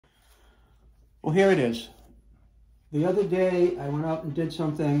Well, here it is. The other day, I went out and did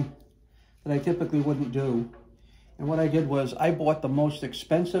something that I typically wouldn't do. And what I did was I bought the most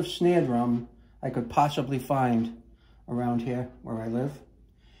expensive snare drum I could possibly find around here where I live.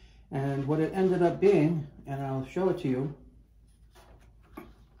 And what it ended up being, and I'll show it to you.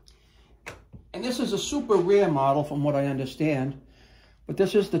 And this is a super rare model from what I understand. But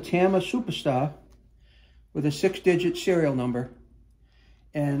this is the Tama Superstar with a 6-digit serial number.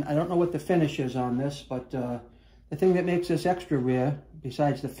 And I don't know what the finish is on this, but the thing that makes this extra rare,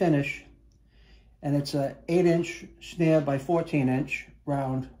 besides the finish, and it's a 8-inch snare by 14-inch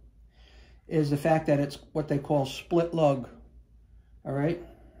round, is the fact that it's what they call split lug. All right?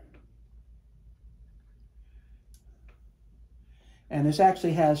 And this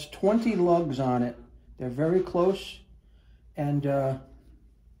actually has 20 lugs on it. They're very close. And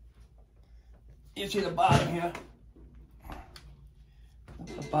you see the bottom here.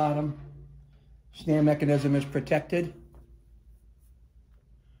 The bottom snare mechanism is protected.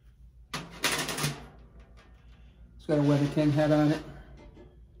 It's got a Weather King head on it.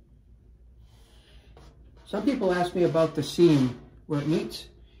 Some people ask me about the seam where it meets.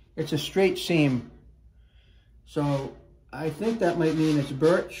 It's a straight seam. So I think that might mean it's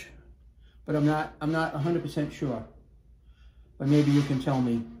birch, but I'm not 100% sure. But maybe you can tell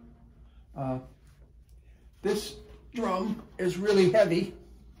me. This drum is really heavy,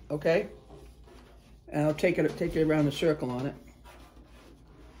 okay? And I'll take it around the circle on it.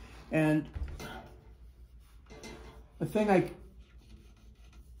 And the thing I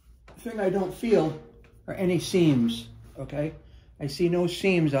don't feel are any seams, okay? I see no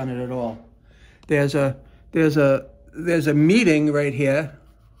seams on it at all. There's a meeting right here,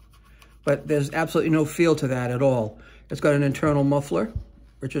 but there's absolutely no feel to that at all. It's got an internal muffler,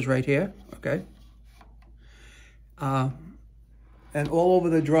 which is right here, okay? And all over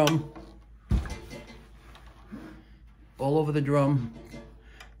the drum,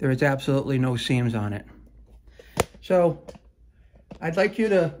 there is absolutely no seams on it. So I'd like you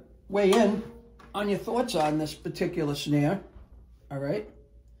to weigh in on your thoughts on this particular snare, all right?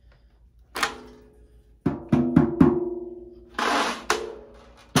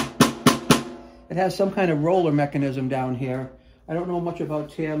 It has some kind of roller mechanism down here. I don't know much about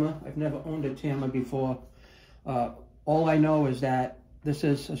Tama. I've never owned a Tama before. All I know is that this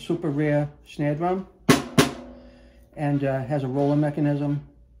is a super rare snare drum and has a roller mechanism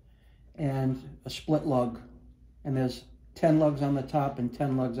and a split lug. And there's 10 lugs on the top and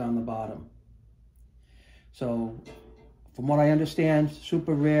 10 lugs on the bottom. So from what I understand,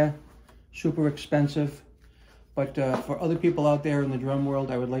 super rare, super expensive. But for other people out there in the drum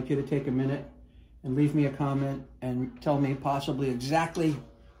world, I would like you to take a minute and leave me a comment and tell me possibly exactly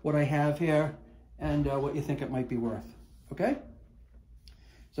what I have here and what you think it might be worth, okay?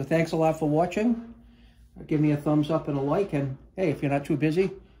 So thanks a lot for watching. Give me a thumbs up and a like, and hey, if you're not too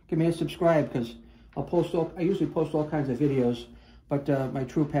busy, give me a subscribe, because I usually post all kinds of videos, but my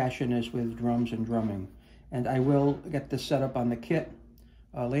true passion is with drums and drumming. And I will get this set up on the kit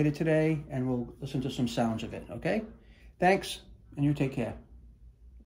later today, and we'll listen to some sounds of it, okay? Thanks, and you take care.